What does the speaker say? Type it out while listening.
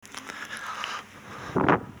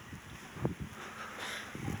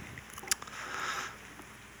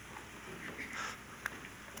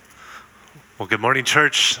Good morning,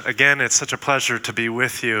 church. Again, it's such a pleasure to be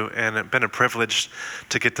with you, and it's been a privilege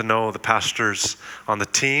to get to know the pastors on the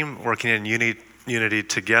team working in unity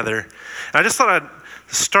together. And I just thought I'd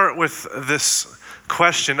start with this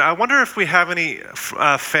question. I wonder if we have any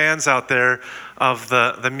fans out there of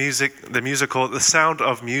the musical, The Sound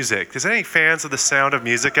of Music. Is there any fans of The Sound of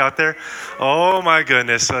Music out there? Oh my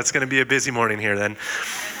goodness, so it's going to be a busy morning here then.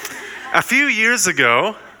 A few years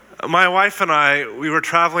ago, my wife and I, we were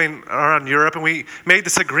traveling around Europe, and we made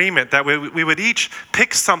this agreement that we would each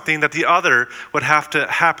pick something that the other would have to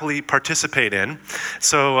happily participate in.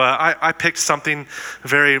 So I picked something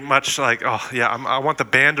very much like, I want the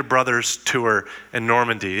Band of Brothers tour in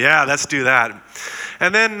Normandy. Yeah, let's do that.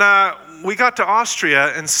 And then we got to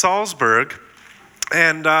Austria and Salzburg,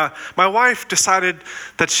 and my wife decided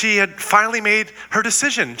that she had finally made her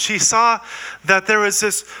decision. She saw that there was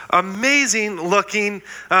this amazing looking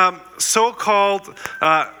so-called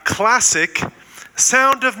classic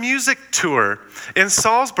Sound of Music tour in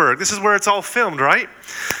Salzburg. This is where it's all filmed, right?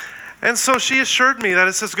 And so she assured me that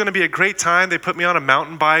this is going to be a great time. They put me on a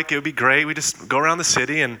mountain bike. It would be great. We just go around the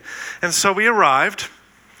city. And so we arrived,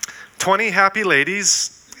 20 happy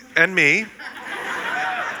ladies and me.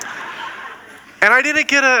 And I didn't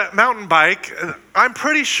get a mountain bike. I'm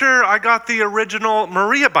pretty sure I got the original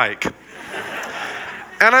Maria bike.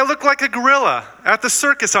 And I looked like a gorilla at the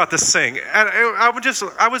circus at this thing. And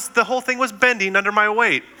the whole thing was bending under my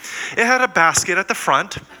weight. It had a basket at the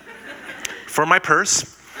front for my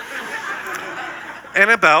purse and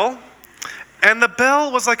a bell. And the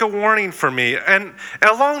bell was like a warning for me. And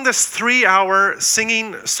along this 3-hour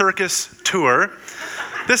singing circus tour,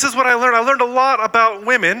 this is what I learned. I learned a lot about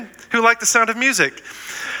women who like the sound of music.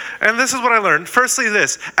 And this is what I learned. Firstly,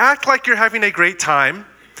 this: act like you're having a great time,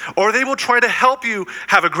 or they will try to help you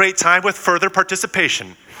have a great time with further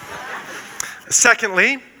participation.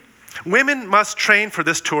 Secondly, women must train for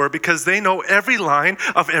this tour because they know every line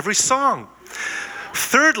of every song.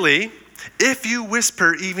 Thirdly, if you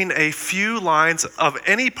whisper even a few lines of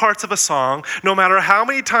any parts of a song, no matter how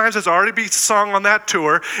many times it's already been sung on that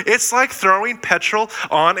tour, it's like throwing petrol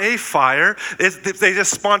on a fire. They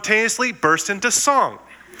just spontaneously burst into song.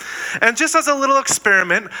 And just as a little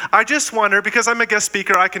experiment, I just wonder, because I'm a guest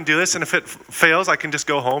speaker, I can do this, and if it fails, I can just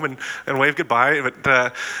go home and wave goodbye.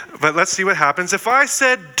 But let's see what happens. If I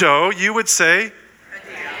said do, you would say?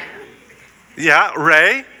 Yeah,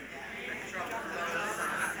 Ray?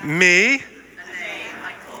 Me?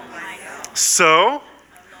 So?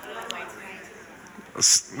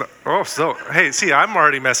 Hey, see, I'm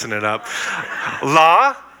already messing it up.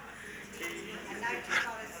 La?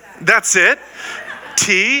 That's it.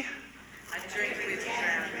 T?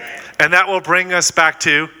 And that will bring us back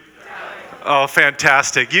to? Oh,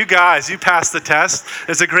 fantastic. You guys, you passed the test.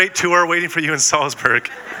 There's a great tour waiting for you in Salzburg.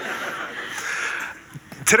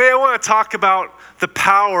 Today I want to talk about the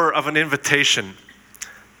power of an invitation.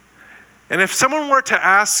 And if someone were to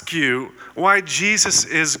ask you why Jesus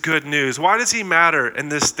is good news, why does he matter in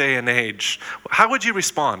this day and age, how would you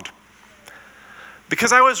respond?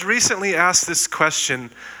 Because I was recently asked this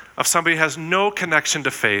question of somebody who has no connection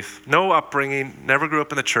to faith, no upbringing, never grew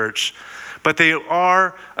up in the church, but they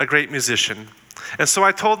are a great musician. And so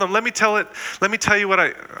I told them, let me tell you what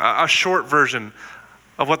a short version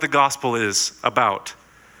of what the gospel is about.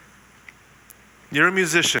 You're a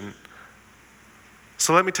musician.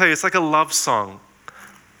 So let me tell you, it's like a love song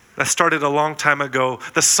that started a long time ago.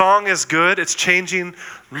 The song is good. It's changing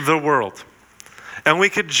the world. And we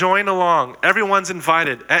could join along. Everyone's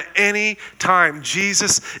invited at any time.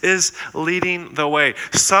 Jesus is leading the way.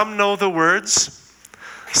 Some know the words.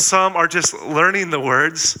 Some are just learning the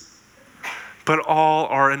words. But all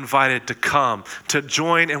are invited to come, to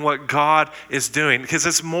join in what God is doing. Because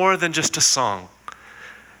it's more than just a song.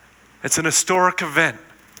 It's an historic event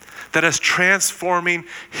that is transforming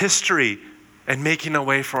history and making a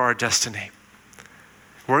way for our destiny.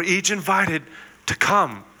 We're each invited to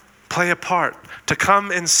come, play a part, to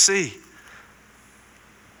come and see.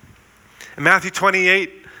 In Matthew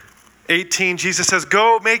 28:18, Jesus says,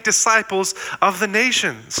 "Go make disciples of the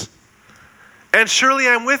nations. And surely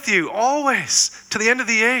I'm with you always to the end of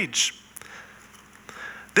the age."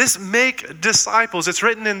 This make disciples, it's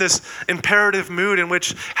written in this imperative mood in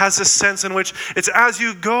which has this sense in which it's as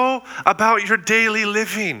you go about your daily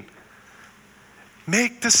living.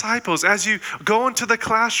 Make disciples as you go into the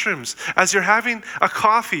classrooms, as you're having a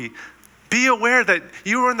coffee. Be aware that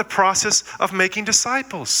you are in the process of making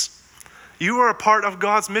disciples. You are a part of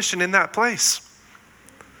God's mission in that place.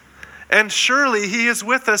 And surely he is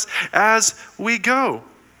with us as we go.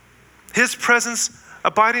 His presence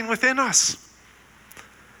abiding within us.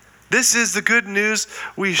 This is the good news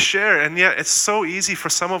we share. And yet it's so easy for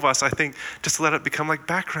some of us, I think, just to let it become like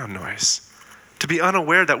background noise, to be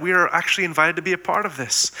unaware that we are actually invited to be a part of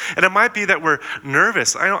this. And it might be that we're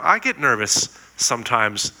nervous. I get nervous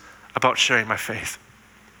sometimes about sharing my faith.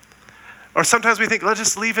 Or sometimes we think, let's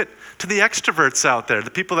just leave it to the extroverts out there, the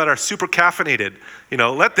people that are super caffeinated.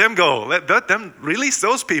 Let them go. Let them release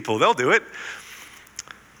those people. They'll do it.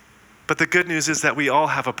 But the good news is that we all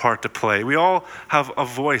have a part to play. We all have a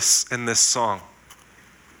voice in this song.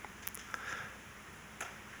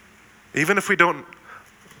 Even if we don't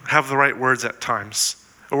have the right words at times,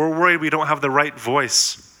 or we're worried we don't have the right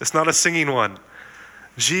voice, it's not a singing one.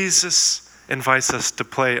 Jesus invites us to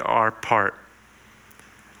play our part.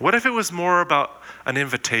 What if it was more about an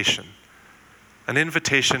invitation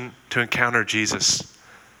to encounter Jesus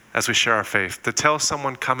as we share our faith, to tell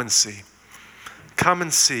someone, come and see. Come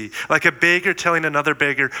and see. Like a beggar telling another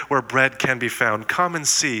beggar where bread can be found. Come and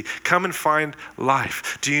see. Come and find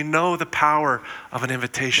life. Do you know the power of an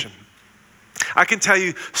invitation? I can tell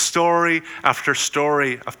you story after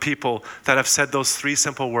story of people that have said those 3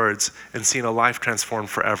 simple words and seen a life transformed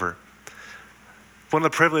forever. One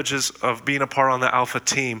of the privileges of being a part on the Alpha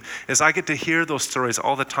team is I get to hear those stories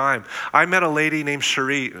all the time. I met a lady named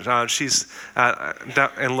Cherie. She's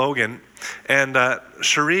in Logan. And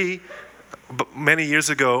Cherie, many years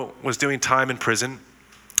ago, was doing time in prison.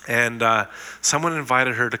 And someone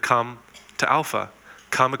invited her to come to Alpha,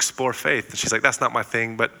 come explore faith. And she's like, that's not my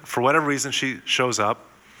thing. But for whatever reason, she shows up.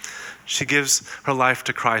 She gives her life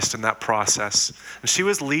to Christ in that process. And she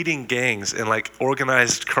was leading gangs in like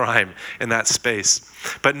organized crime in that space.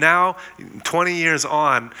 But now, 20 years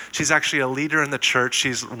on, she's actually a leader in the church.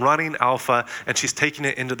 She's running Alpha, and she's taking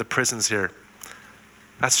it into the prisons here.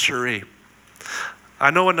 That's Cherie. I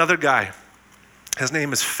know another guy. His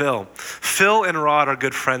name is Phil. Phil and Rod are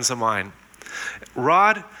good friends of mine.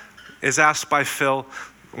 Rod is asked by Phil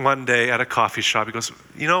one day at a coffee shop. He goes,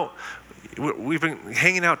 we've been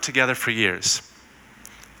hanging out together for years,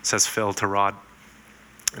 says Phil to Rod.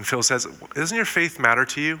 And Phil says, doesn't your faith matter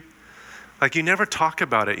to you? Like, you never talk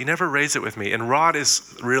about it. You never raise it with me. And Rod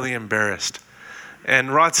is really embarrassed.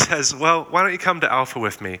 And Rod says, well, why don't you come to Alpha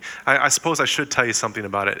with me? I suppose I should tell you something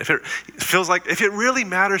about it. If it really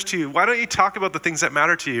matters to you, why don't you talk about the things that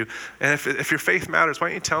matter to you? And if your faith matters, why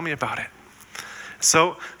don't you tell me about it?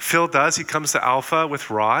 So Phil does. He comes to Alpha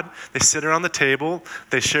with Rod. They sit around the table.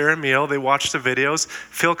 They share a meal. They watch the videos.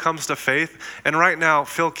 Phil comes to faith. And right now,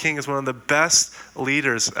 Phil King is one of the best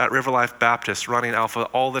leaders at River Life Baptist, running Alpha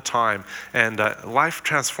all the time. And life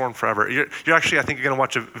transformed forever. You're actually, I think you're going to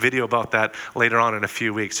watch a video about that later on in a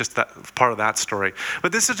few weeks, just that part of that story.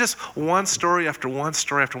 But this is just one story after one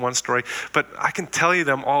story after one story. But I can tell you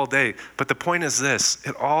them all day. But the point is this.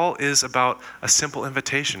 It all is about a simple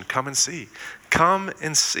invitation. Come and see. Come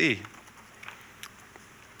and see.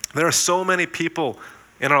 There are so many people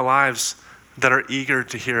in our lives that are eager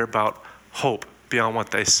to hear about hope beyond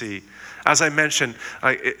what they see. As I mentioned,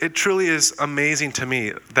 it truly is amazing to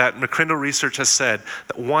me that McCrindle research has said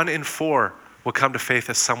that 1 in 4 will come to faith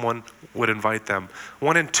if someone would invite them.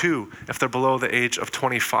 1 in 2 if they're below the age of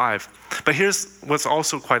 25. But here's what's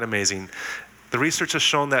also quite amazing. The research has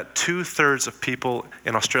shown that 2/3 of people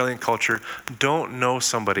in Australian culture don't know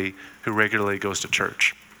somebody who regularly goes to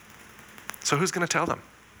church. So who's going to tell them?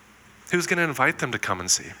 Who's going to invite them to come and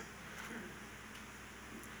see?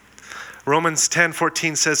 Romans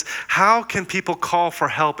 10:14 says, how can people call for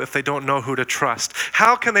help if they don't know who to trust?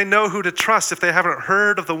 How can they know who to trust if they haven't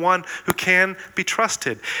heard of the one who can be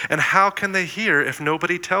trusted? And how can they hear if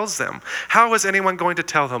nobody tells them? How is anyone going to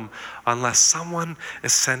tell them unless someone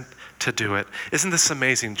is sent to do it? Isn't this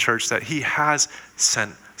amazing, church, that he has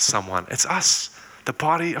sent someone? It's us, the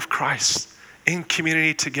body of Christ, in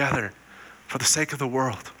community together for the sake of the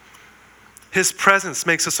world. His presence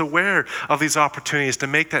makes us aware of these opportunities to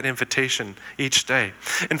make that invitation each day.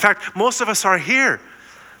 In fact, most of us are here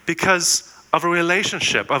because of a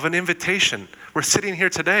relationship, of an invitation. We're sitting here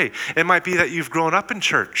today. It might be that you've grown up in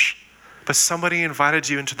church, but somebody invited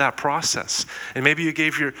you into that process. And maybe you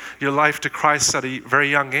gave your life to Christ at a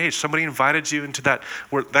very young age. Somebody invited you into that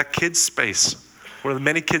kids space where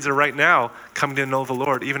many kids are right now coming to know the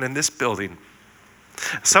Lord, even in this building.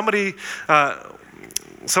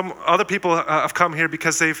 Some other people have come here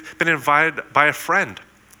because they've been invited by a friend.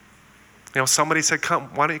 Somebody said,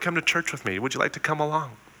 come, why don't you come to church with me? Would you like to come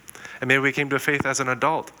along? And maybe we came to faith as an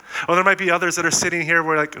adult. Or there might be others that are sitting here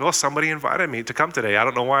where somebody invited me to come today. I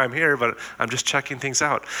don't know why I'm here, but I'm just checking things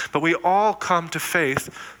out. But we all come to faith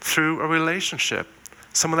through a relationship.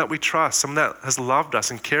 Someone that we trust, someone that has loved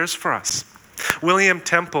us and cares for us. William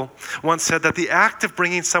Temple once said that the act of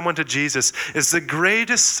bringing someone to Jesus is the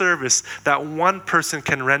greatest service that one person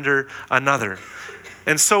can render another.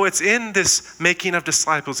 And so it's in this making of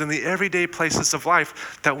disciples, in the everyday places of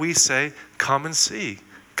life, that we say, come and see,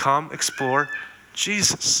 come explore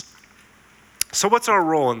Jesus. So what's our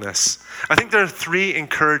role in this? I think there are 3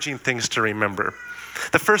 encouraging things to remember.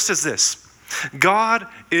 The first is this: God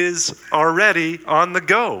is already on the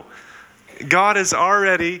go. God is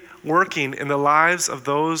already working in the lives of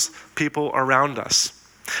those people around us.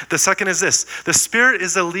 The second is this: the Spirit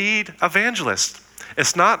is the lead evangelist.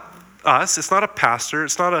 It's not us, it's not a pastor,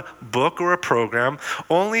 it's not a book or a program.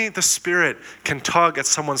 Only the Spirit can tug at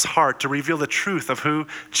someone's heart to reveal the truth of who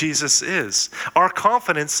Jesus is. Our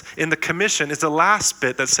confidence in the commission is the last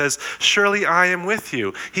bit that says, surely I am with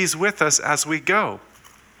you. He's with us as we go.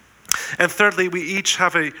 And thirdly, we each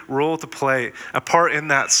have a role to play, a part in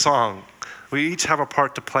that song. We each have a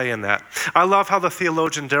part to play in that. I love how the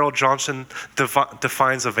theologian Darrell Johnson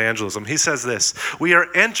defines evangelism. He says this: we are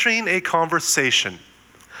entering a conversation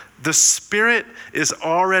the Spirit is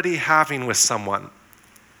already having with someone.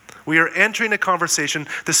 We are entering a conversation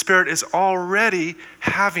the Spirit is already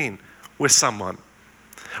having with someone.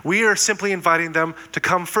 We are simply inviting them to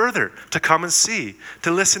come further, to come and see,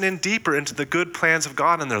 to listen in deeper into the good plans of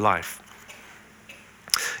God in their life.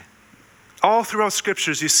 All throughout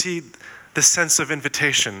scriptures, you see the sense of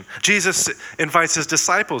invitation. Jesus invites his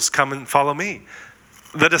disciples, come and follow me.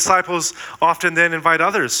 The disciples often then invite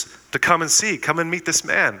others to come and see, come and meet this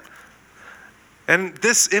man. And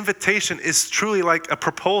this invitation is truly like a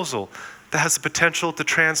proposal that has the potential to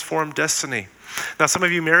transform destiny. Now, some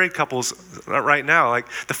of you married couples right now, like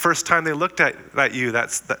the first time they looked at you,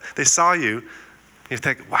 they saw you, you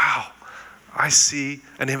think, wow, I see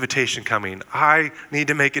an invitation coming. I need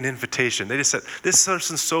to make an invitation. They just said, this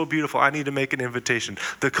person's so beautiful, I need to make an invitation.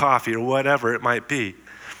 The coffee or whatever it might be.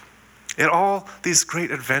 And all these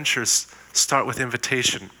great adventures start with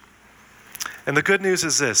invitation. And the good news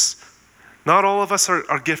is this: not all of us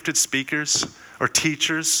are gifted speakers or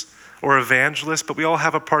teachers or evangelists, but we all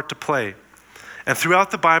have a part to play. And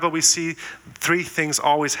throughout the Bible, we see 3 things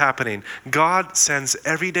always happening. God sends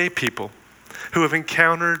everyday people who have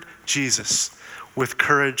encountered Jesus with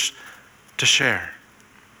courage to share.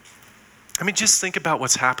 I mean, just think about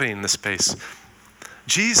what's happening in this space.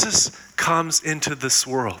 Jesus comes into this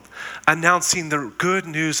world announcing the good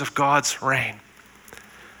news of God's reign.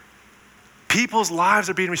 People's lives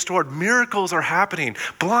are being restored. Miracles are happening.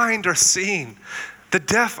 Blind are seeing. The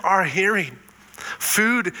deaf are hearing.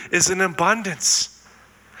 Food is in abundance.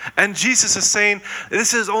 And Jesus is saying,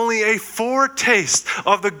 this is only a foretaste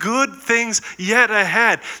of the good things yet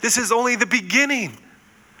ahead. This is only the beginning.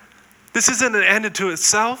 This isn't an end to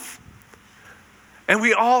itself. And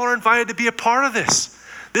we all are invited to be a part of this.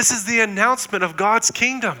 This is the announcement of God's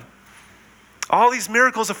kingdom. All these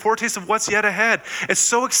miracles are foretastes of what's yet ahead. It's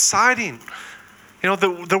so exciting. You know,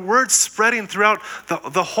 the word's spreading throughout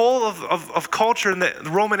the whole of culture in the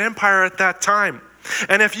Roman Empire at that time.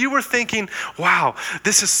 And if you were thinking, wow,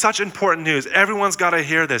 this is such important news, everyone's got to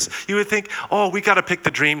hear this, you would think, oh, we got to pick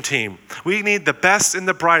the dream team. We need the best and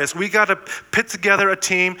the brightest. We got to put together a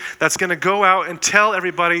team that's going to go out and tell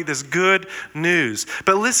everybody this good news.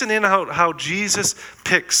 But listen in how Jesus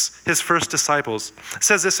picks his first disciples. It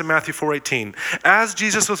says this in Matthew 4:18. As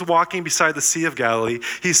Jesus was walking beside the Sea of Galilee,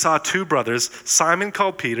 he saw 2 brothers, Simon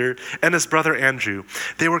called Peter and his brother Andrew.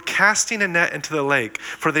 They were casting a net into the lake,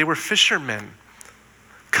 for they were fishermen.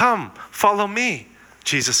 Come, follow me,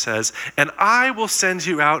 Jesus says, and I will send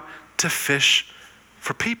you out to fish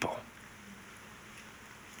for people.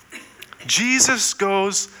 Jesus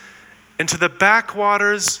goes into the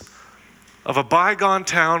backwaters of a bygone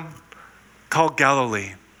town called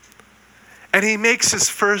Galilee, and he makes his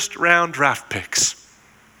first round draft picks.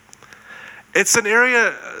 It's an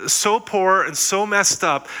area so poor and so messed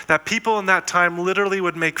up that people in that time literally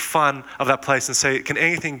would make fun of that place and say, can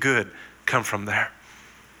anything good come from there?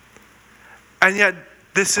 And yet,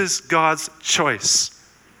 this is God's choice.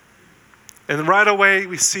 And right away,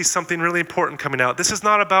 we see something really important coming out. This is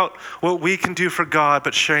not about what we can do for God,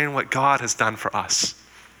 but sharing what God has done for us.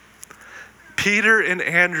 Peter and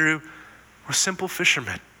Andrew were simple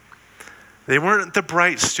fishermen. They weren't the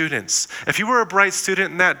bright students. If you were a bright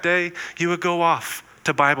student in that day, you would go off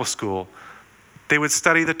to Bible school. They would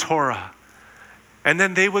study the Torah. And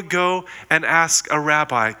then they would go and ask a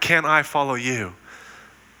rabbi, can I follow you?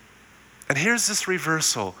 And here's this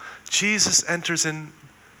reversal. Jesus enters into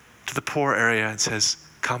the poor area and says,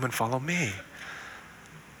 come and follow me.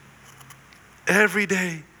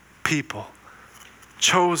 Everyday people,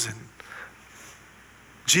 chosen.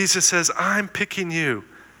 Jesus says, I'm picking you.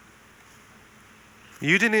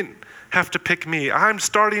 You didn't have to pick me. I'm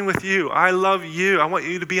starting with you. I love you. I want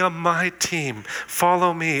you to be on my team.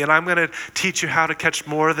 Follow me, and I'm going to teach you how to catch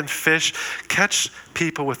more than fish. Catch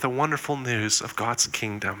people with the wonderful news of God's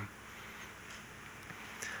kingdom.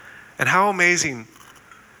 And how amazing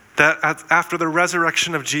that after the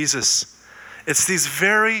resurrection of Jesus, it's these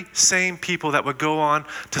very same people that would go on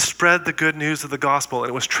to spread the good news of the gospel, and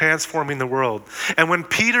it was transforming the world. And when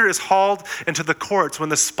Peter is hauled into the courts, when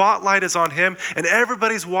the spotlight is on him and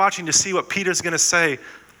everybody's watching to see what Peter's going to say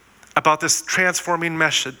about this transforming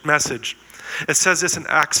message, it says this in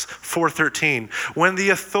Acts 4:13. When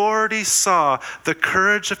the authorities saw the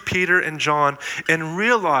courage of Peter and John and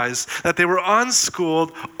realized that they were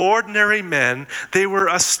unschooled, ordinary men, they were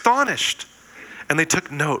astonished, and they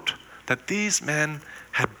took note that these men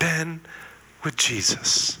had been with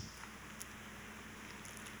Jesus.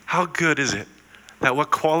 How good is it that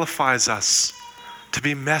what qualifies us to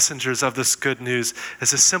be messengers of this good news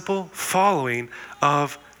is a simple following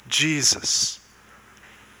of Jesus.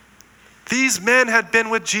 These men had been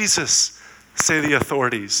with Jesus, say the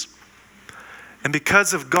authorities. And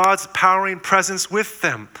because of God's powering presence with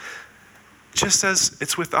them, just as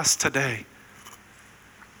it's with us today,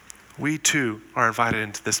 we too are invited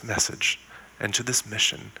into this message, into this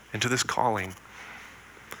mission, into this calling.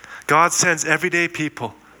 God sends everyday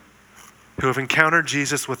people who have encountered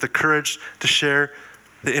Jesus with the courage to share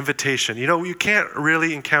the invitation. You know, you can't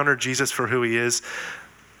really encounter Jesus for who he is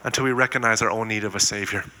until we recognize our own need of a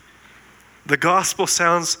Savior. The gospel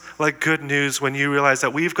sounds like good news when you realize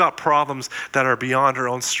that we've got problems that are beyond our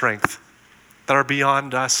own strength, that are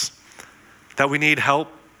beyond us, that we need help.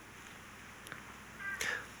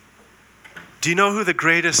 Do you know who the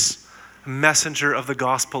greatest messenger of the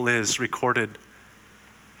gospel is recorded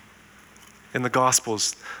in the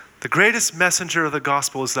Gospels? The greatest messenger of the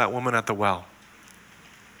gospel is that woman at the well.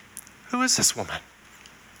 Who is this woman?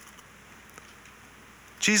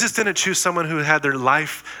 Jesus didn't choose someone who had their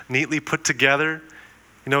life neatly put together,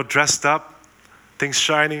 dressed up, things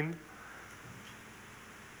shining.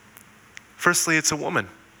 Firstly, it's a woman.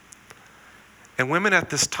 And women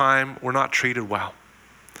at this time were not treated well.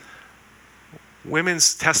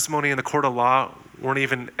 Women's testimony in the court of law weren't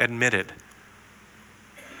even admitted.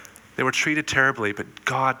 They were treated terribly, but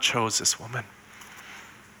God chose this woman.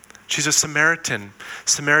 She's a Samaritan.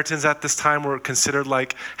 Samaritans at this time were considered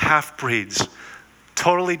like half-breeds,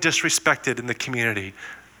 totally disrespected in the community,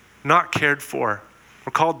 not cared for.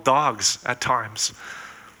 Were called dogs at times.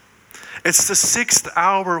 It's the 6th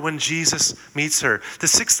hour when Jesus meets her. The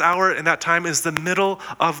 6th hour in that time is the middle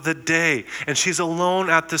of the day, and she's alone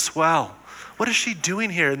at this well. What is she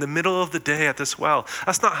doing here in the middle of the day at this well?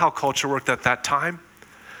 That's not how culture worked at that time.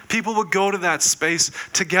 People would go to that space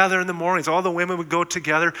together in the mornings. All the women would go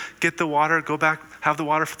together, get the water, go back, have the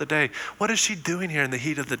water for the day. What is she doing here in the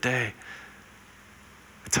heat of the day?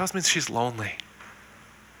 It tells me she's lonely.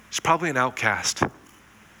 She's probably an outcast.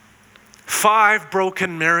 5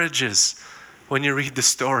 broken marriages when you read the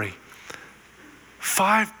story.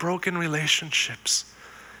 5 broken relationships.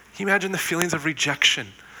 Can you imagine the feelings of rejection,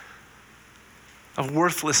 of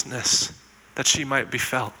worthlessness that she might be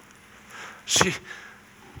felt? She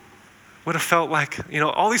would have felt like,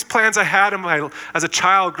 all these plans I had as a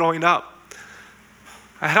child growing up.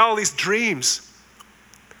 I had all these dreams.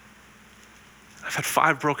 I've had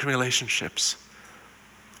 5 broken relationships.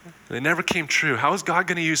 They never came true. How is God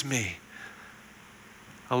going to use me?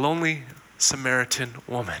 A lonely Samaritan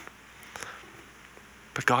woman.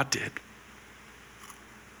 But God did.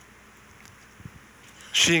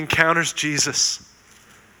 She encounters Jesus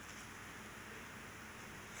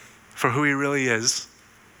for who he really is.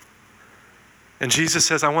 And Jesus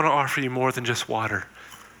says, I want to offer you more than just water.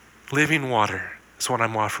 Living water is what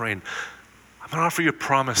I'm offering. I'm going to offer you a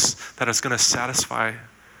promise that is going to satisfy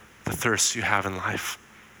the thirst you have in life.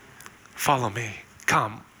 Follow me.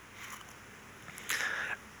 Come.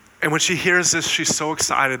 And when she hears this, she's so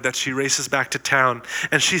excited that she races back to town.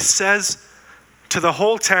 And she says to the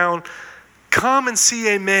whole town, come and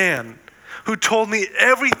see a man who told me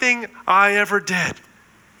everything I ever did.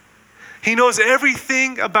 He knows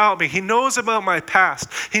everything about me. He knows about my past.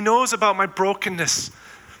 He knows about my brokenness.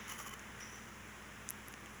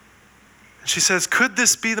 And she says, could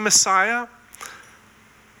this be the Messiah?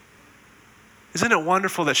 Isn't it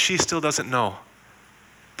wonderful that she still doesn't know,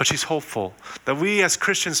 but she's hopeful that we as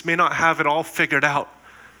Christians may not have it all figured out,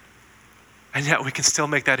 and yet we can still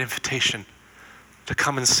make that invitation to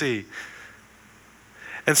come and see.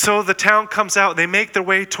 And so the town comes out, they make their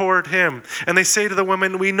way toward him, and they say to the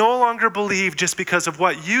woman, we no longer believe just because of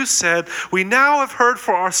what you said. We now have heard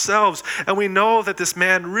for ourselves, and we know that this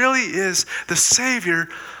man really is the Savior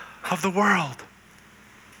of the world.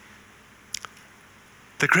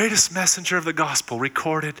 The greatest messenger of the gospel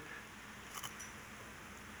recorded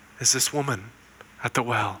is this woman at the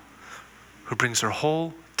well who brings her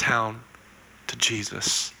whole town to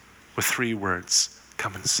Jesus with 3 words,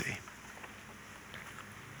 come and see.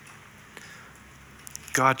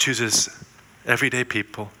 God chooses everyday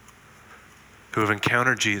people who have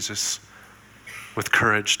encountered Jesus with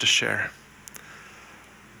courage to share.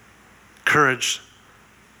 Courage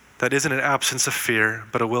that isn't an absence of fear,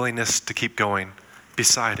 but a willingness to keep going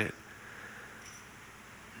beside it.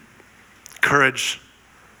 Courage,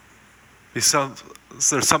 there's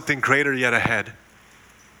something greater yet ahead,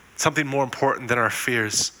 something more important than our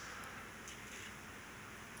fears.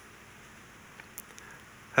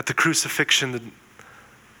 At the crucifixion,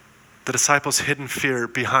 the disciples hid in fear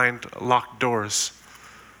behind locked doors.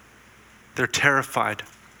 They're terrified,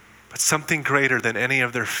 but something greater than any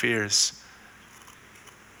of their fears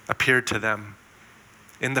appeared to them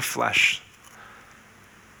in the flesh.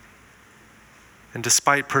 And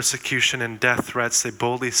despite persecution and death threats, they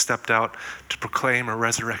boldly stepped out to proclaim a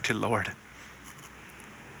resurrected Lord.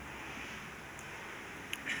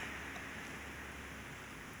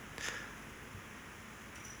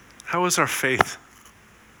 How is our faith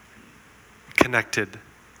connected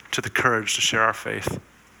to the courage to share our faith?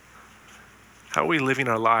 How are we living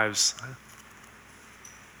our lives?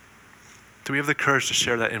 Do we have the courage to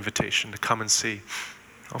share that invitation, to come and see?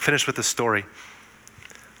 I'll finish with a story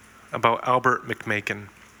about Albert McMakin.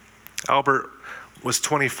 Albert was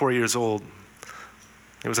 24 years old.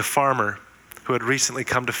 He was a farmer who had recently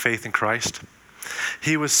come to faith in Christ.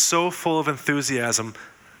 He was so full of enthusiasm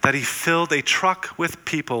that he filled a truck with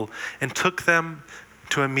people and took them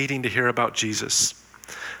to a meeting to hear about Jesus.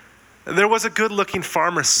 There was a good-looking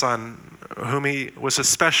farmer's son whom he was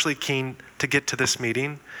especially keen to get to this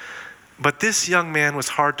meeting, but this young man was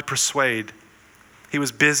hard to persuade. He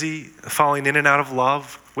was busy falling in and out of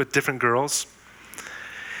love with different girls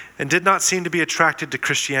and did not seem to be attracted to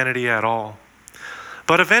Christianity at all.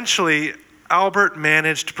 But eventually, Albert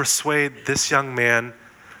managed to persuade this young man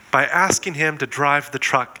by asking him to drive the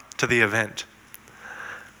truck to the event.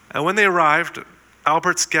 And when they arrived,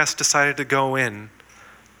 Albert's guest decided to go in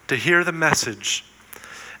to hear the message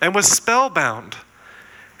and was spellbound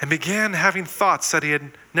and began having thoughts that he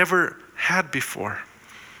had never had before.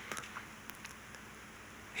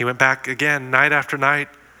 He went back again night after night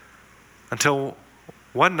until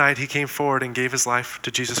one night he came forward and gave his life to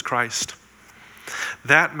Jesus Christ.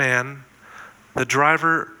 That man, the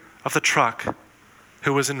driver of the truck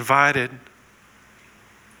who was invited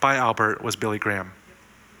by Albert, was Billy Graham.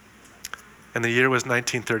 And the year was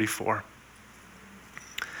 1934.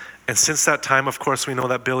 And since that time, of course, we know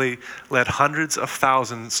that Billy led hundreds of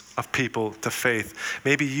thousands of people to faith.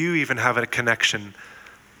 Maybe you even have a connection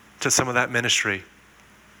to some of that ministry.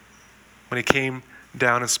 When he came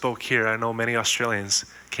down and spoke here, I know many Australians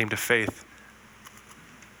came to faith.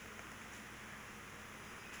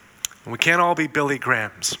 And we can't all be Billy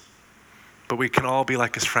Grahams, but we can all be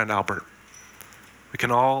like his friend Albert. We can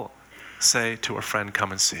all say to a friend,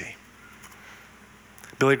 come and see.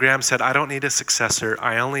 Billy Graham said, I don't need a successor.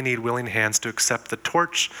 I only need willing hands to accept the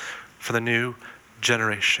torch for the new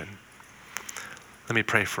generation. Let me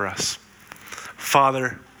pray for us.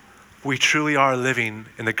 Father, we truly are living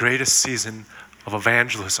in the greatest season of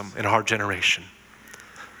evangelism in our generation.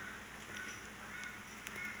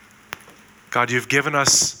 God, you've given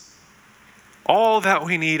us all that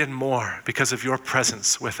we need and more because of your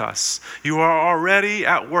presence with us. You are already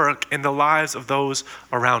at work in the lives of those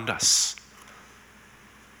around us.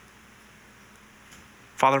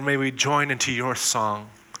 Father, may we join into your song,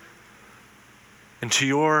 into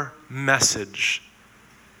your message,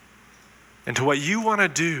 into what you want to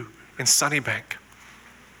do in Sunnybank.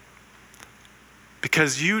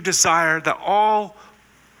 Because you desire that all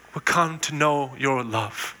would come to know your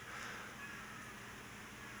love.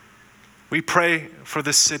 We pray for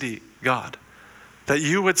this city, God, that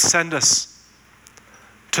you would send us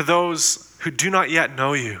to those who do not yet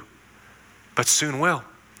know you, but soon will.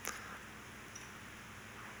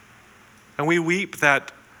 And we weep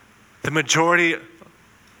that the majority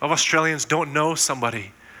of Australians don't know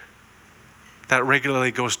somebody that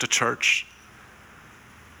regularly goes to church.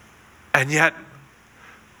 And yet,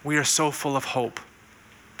 we are so full of hope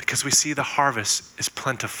because we see the harvest is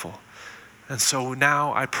plentiful. And so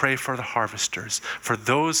now I pray for the harvesters, for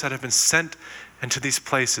those that have been sent into these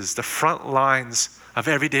places, the front lines of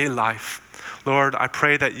everyday life. Lord, I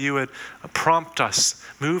pray that you would prompt us,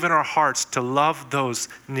 move in our hearts to love those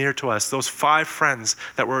near to us, those 5 friends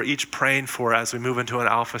that we're each praying for as we move into an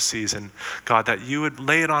Alpha season. God, that you would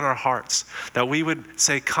lay it on our hearts, that we would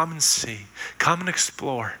say, come and see, come and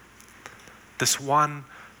explore. this one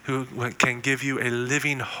who can give you a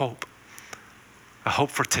living hope, a hope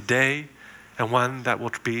for today, and one that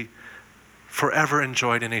will be forever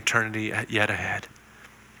enjoyed in eternity yet ahead.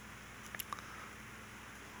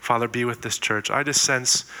 Father, be with this church. I just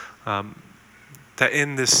sense that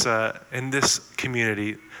in this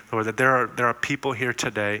community, Lord, that there are people here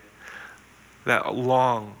today that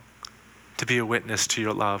long to be a witness to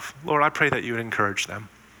your love. Lord, I pray that you would encourage them.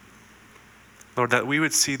 Lord, that we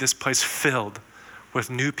would see this place filled with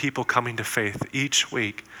new people coming to faith each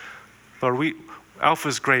week. Lord, Alpha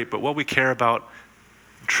is great, but what we care about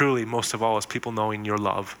truly most of all is people knowing your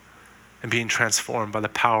love and being transformed by the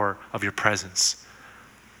power of your presence.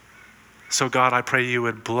 So God, I pray you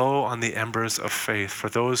would blow on the embers of faith for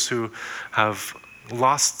those who have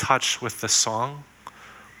lost touch with the song,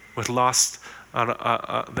 with lost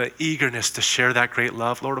the eagerness to share that great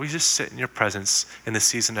love. Lord, we just sit in your presence in the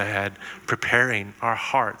season ahead, preparing our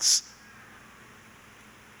hearts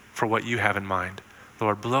for what you have in mind.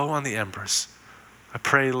 Lord, blow on the embers. I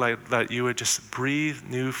pray that you would just breathe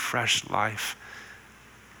new, fresh life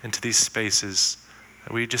into these spaces,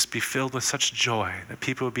 that we'd just be filled with such joy that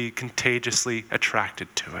people would be contagiously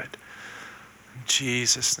attracted to it. In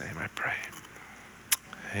Jesus' name I pray.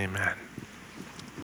 Amen.